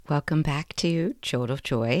Welcome back to Jolt of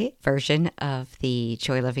Joy, version of the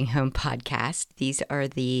Joy Loving Home podcast. These are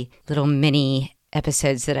the little mini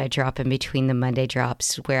episodes that I drop in between the Monday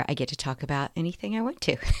drops where I get to talk about anything I want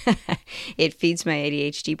to. It feeds my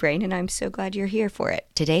ADHD brain, and I'm so glad you're here for it.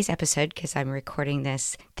 Today's episode, because I'm recording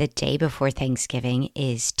this the day before Thanksgiving,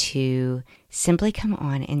 is to simply come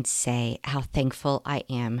on and say how thankful I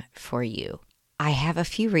am for you. I have a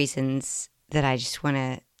few reasons that I just want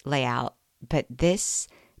to lay out, but this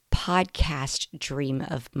podcast dream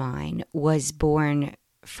of mine was born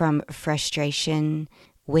from frustration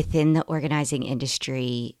within the organizing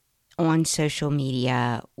industry on social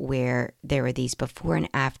media, where there were these before and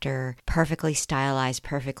after, perfectly stylized,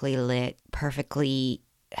 perfectly lit, perfectly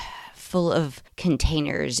full of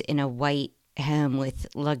containers in a white home with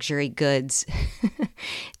luxury goods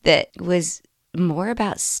that was more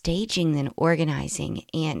about staging than organizing.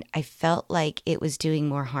 And I felt like it was doing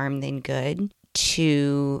more harm than good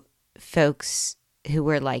to folks who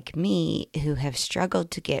were like me, who have struggled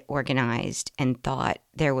to get organized and thought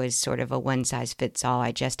there was sort of a one-size-fits-all,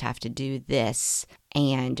 I just have to do this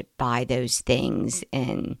and buy those things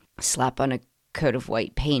and slap on a coat of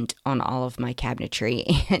white paint on all of my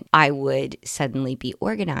cabinetry, and I would suddenly be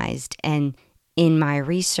organized. And in my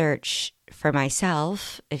research for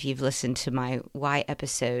myself, if you've listened to my Why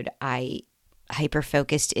episode, I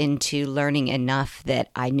hyper-focused into learning enough that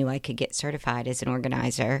I knew I could get certified as an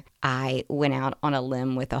organizer. I went out on a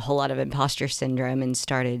limb with a whole lot of imposter syndrome and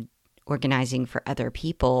started organizing for other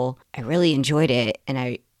people. I really enjoyed it,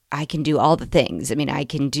 and I can do all the things. I mean, I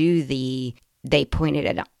can do they pointed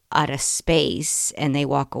at a space and they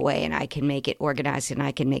walk away, and I can make it organized and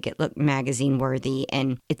I can make it look magazine worthy.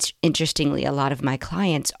 And it's interestingly, a lot of my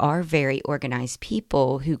clients are very organized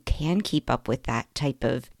people who can keep up with that type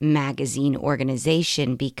of magazine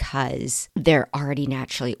organization because they're already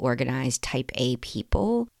naturally organized type A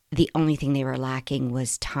people. The only thing they were lacking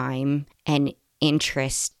was time and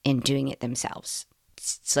interest in doing it themselves.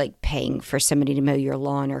 It's like paying for somebody to mow your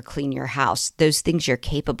lawn or clean your house. Those things you're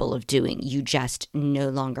capable of doing. You just no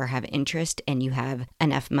longer have interest and you have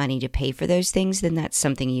enough money to pay for those things, then that's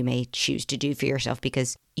something you may choose to do for yourself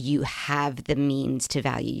because you have the means to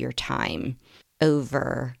value your time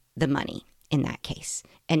over the money in that case.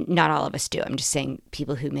 And not all of us do. I'm just saying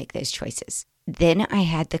people who make those choices. Then I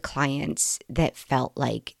had the clients that felt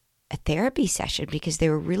like a therapy session because they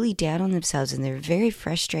were really down on themselves and they're very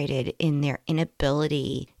frustrated in their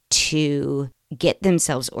inability to get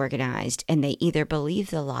themselves organized. And they either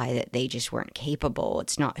believe the lie that they just weren't capable,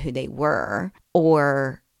 it's not who they were,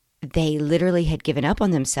 or they literally had given up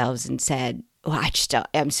on themselves and said, well,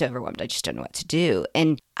 I'm so overwhelmed, I just don't know what to do.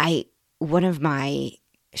 And one of my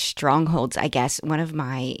strongholds, I guess, one of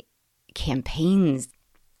my campaigns,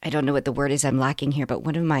 I don't know what the word is I'm lacking here, but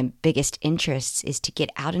one of my biggest interests is to get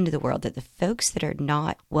out into the world that the folks that are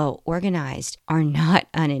not well organized are not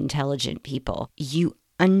unintelligent people. You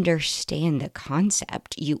understand the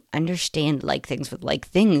concept. You understand like things with like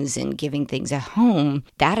things and giving things a home.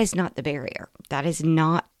 That is not the barrier. That is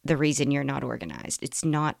not the reason you're not organized. It's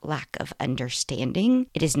not lack of understanding.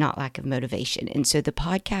 It is not lack of motivation. And so the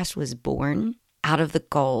podcast was born out of the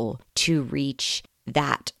goal to reach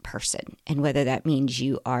that person. And whether that means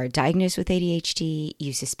you are diagnosed with ADHD,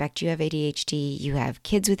 you suspect you have ADHD, you have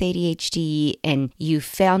kids with ADHD, and you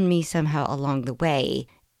found me somehow along the way,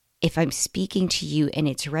 if I'm speaking to you and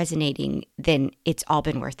it's resonating, then it's all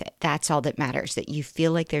been worth it. That's all that matters, that you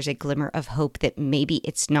feel like there's a glimmer of hope that maybe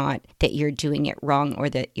it's not that you're doing it wrong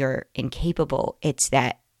or that you're incapable. It's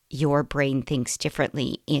that your brain thinks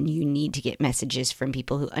differently and you need to get messages from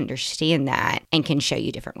people who understand that and can show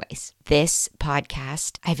you different ways. This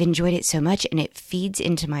podcast, I've enjoyed it so much and it feeds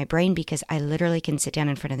into my brain because I literally can sit down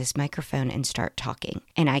in front of this microphone and start talking,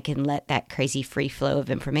 and I can let that crazy free flow of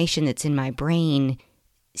information that's in my brain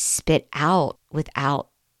spit out without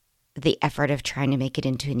the effort of trying to make it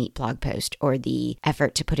into a neat blog post or the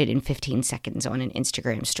effort to put it in 15 seconds on an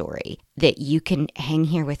Instagram story. That you can hang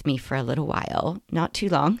here with me for a little while, not too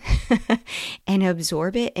long, and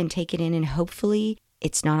absorb it and take it in. And hopefully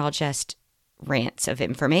it's not all just rants of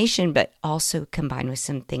information, but also combined with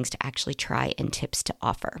some things to actually try and tips to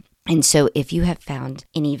offer. And so if you have found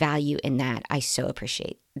any value in that, I so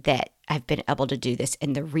appreciate that I've been able to do this.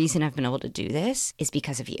 And the reason I've been able to do this is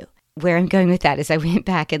because of you. Where I'm going with that is I went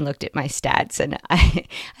back and looked at my stats, and I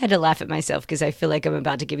had to laugh at myself because I feel like I'm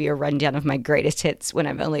about to give you a rundown of my greatest hits when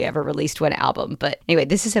I've only ever released one album. But anyway,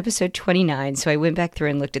 this is episode 29. So I went back through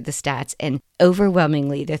and looked at the stats, and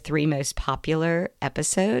overwhelmingly the 3 most popular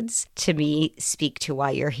episodes to me speak to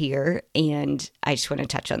why you're here. And I just want to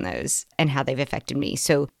touch on those and how they've affected me.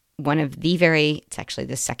 So it's actually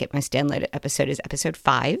the second most downloaded episode is episode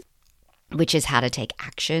 5, which is how to take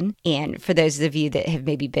action. And for those of you that have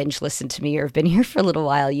maybe binge listened to me or have been here for a little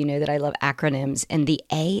while, you know that I love acronyms. And the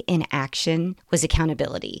A in action was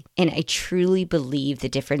accountability. And I truly believe the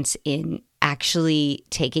difference in actually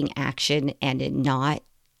taking action and in not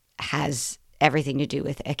has everything to do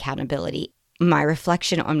with accountability. My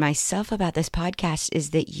reflection on myself about this podcast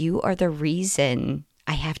is that you are the reason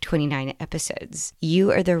I have 29 episodes.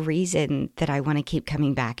 You are the reason that I want to keep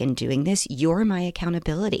coming back and doing this. You're my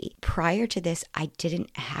accountability. Prior to this, I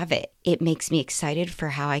didn't have it. It makes me excited for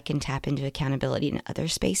how I can tap into accountability in other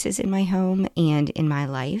spaces in my home and in my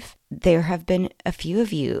life. There have been a few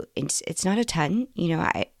of you. It's not a ton.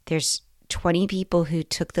 There's 20 people who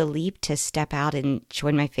took the leap to step out and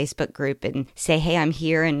join my Facebook group and say, hey, I'm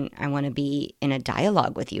here and I want to be in a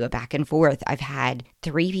dialogue with you, a back and forth. I've had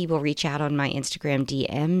 3 people reach out on my Instagram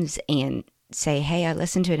DMs and say, hey, I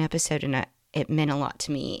listened to an episode and it meant a lot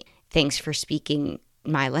to me. Thanks for speaking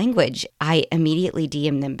my language. I immediately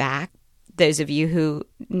DM them back. Those of you who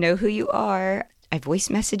know who you are, I voice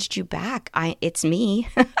messaged you back. It's me.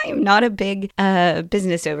 I am not a big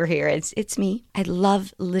business over here. It's me. I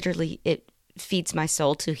love, literally, it feeds my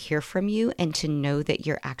soul to hear from you and to know that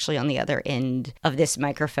you're actually on the other end of this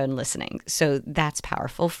microphone listening. So that's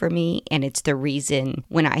powerful for me. And it's the reason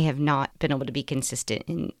when I have not been able to be consistent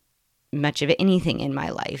in much of anything in my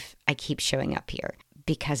life, I keep showing up here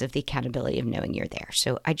because of the accountability of knowing you're there.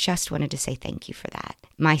 So I just wanted to say thank you for that.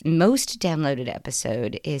 My most downloaded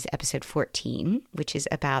episode is episode 14, which is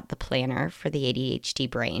about the planner for the ADHD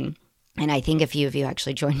brain. And I think a few of you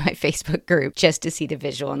actually joined my Facebook group just to see the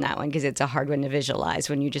visual on that one because it's a hard one to visualize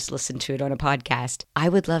when you just listen to it on a podcast. I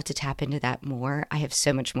would love to tap into that more. I have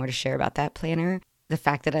so much more to share about that planner. The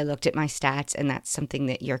fact that I looked at my stats and that's something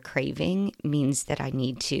that you're craving means that I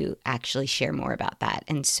need to actually share more about that.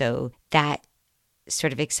 And so that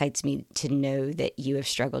sort of excites me to know that you have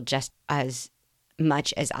struggled just as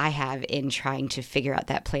much as I have in trying to figure out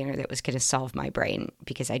that planner that was going to solve my brain,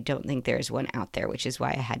 because I don't think there's one out there, which is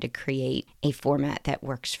why I had to create a format that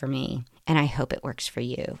works for me. And I hope it works for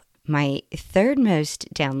you. My third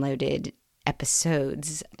most downloaded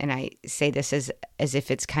episodes, and I say this as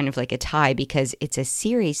if it's kind of like a tie because it's a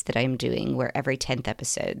series that I'm doing where every 10th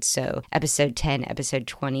episode, so episode 10, episode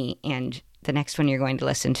 20, and the next one you're going to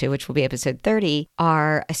listen to, which will be episode 30,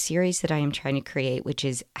 are a series that I am trying to create, which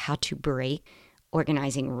is how to break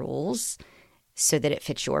organizing rules so that it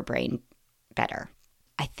fits your brain better.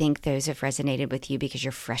 I think those have resonated with you because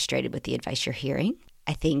you're frustrated with the advice you're hearing.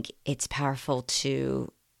 I think it's powerful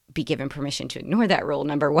to be given permission to ignore that rule,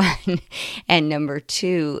 number one. And number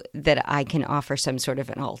two, that I can offer some sort of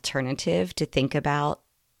an alternative to think about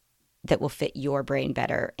that will fit your brain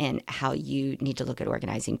better and how you need to look at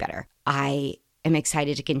organizing better. I am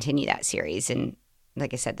excited to continue that series. And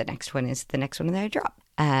like I said, the next one is the next one that I drop.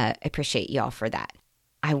 I appreciate y'all for that.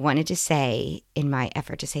 I wanted to say, in my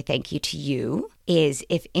effort to say thank you to you, is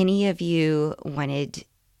if any of you wanted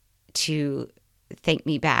to thank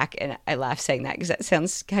me back, and I laugh saying that because that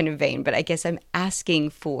sounds kind of vain, but I guess I'm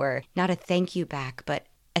asking for not a thank you back, but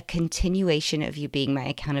a continuation of you being my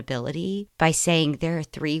accountability by saying there are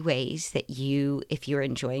 3 ways that you, if you're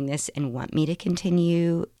enjoying this and want me to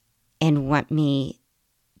continue and want me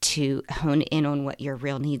to hone in on what your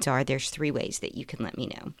real needs are, there's 3 ways that you can let me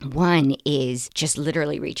know. One is just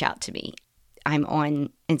literally reach out to me. I'm on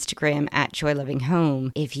Instagram at Joy Loving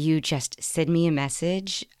Home. If you just send me a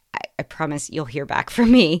message, I promise you'll hear back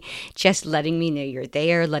from me, just letting me know you're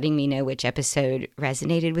there, letting me know which episode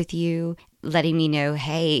resonated with you, letting me know,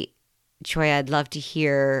 hey, Joy, I'd love to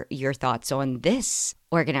hear your thoughts on this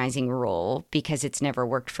organizing rule because it's never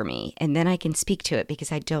worked for me. And then I can speak to it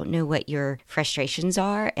because I don't know what your frustrations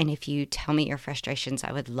are. And if you tell me your frustrations,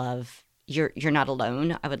 I would love, you're not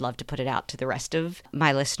alone. I would love to put it out to the rest of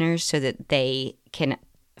my listeners so that they can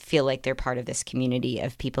feel like they're part of this community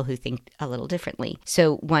of people who think a little differently.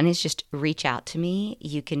 So one is just reach out to me.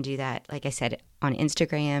 You can do that, like I said, on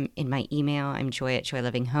Instagram, in my email. I'm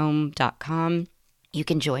joy@joylovinghome.com. You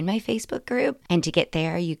can join my Facebook group. And to get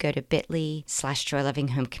there, you go to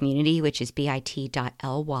bit.ly/joylovinghomecommunity, which is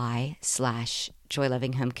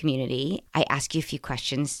bit.ly/joylovinghomecommunity. I ask you a few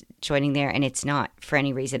questions joining there, and it's not for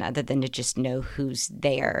any reason other than to just know who's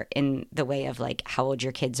there in the way of like how old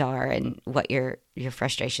your kids are and what your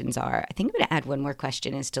frustrations are. I think I'm going to add one more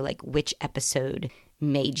question as to like which episode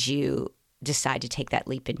made you decide to take that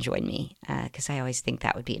leap and join me, because I always think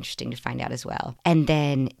that would be interesting to find out as well. And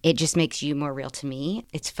then it just makes you more real to me.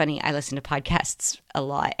 It's funny, I listen to podcasts a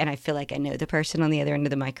lot and I feel like I know the person on the other end of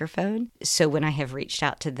the microphone. So when I have reached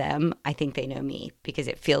out to them, I think they know me because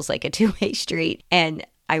it feels like a two-way street. And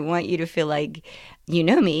I want you to feel like you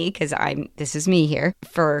know me, because this is me here,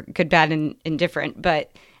 for good, bad, and indifferent.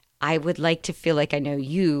 But I would like to feel like I know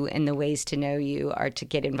you, and the ways to know you are to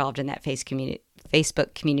get involved in that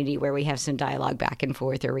Facebook community where we have some dialogue back and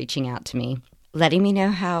forth, or reaching out to me, letting me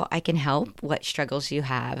know how I can help, what struggles you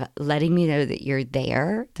have, letting me know that you're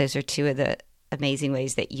there. Those are two of the amazing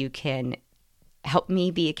ways that you can help me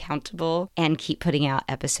be accountable and keep putting out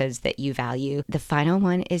episodes that you value. The final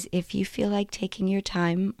one is, if you feel like taking your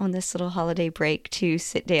time on this little holiday break to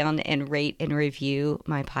sit down and rate and review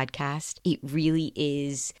my podcast, it really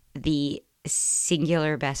is the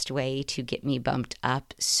singular best way to get me bumped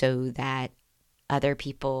up so that other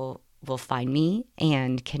people will find me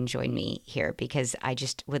and can join me here, because I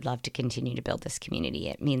just would love to continue to build this community.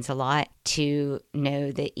 It means a lot to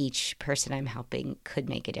know that each person I'm helping could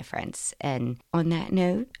make a difference. And on that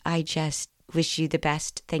note, I just wish you the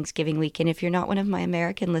best Thanksgiving weekend. If you're not one of my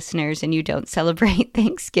American listeners and you don't celebrate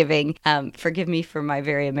Thanksgiving, forgive me for my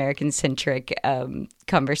very American-centric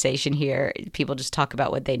conversation here. People just talk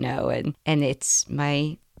about what they know, and it's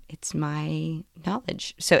my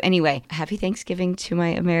knowledge. So anyway, happy Thanksgiving to my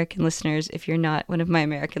American listeners. If you're not one of my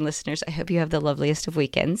American listeners, I hope you have the loveliest of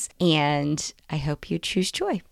weekends, and I hope you choose joy.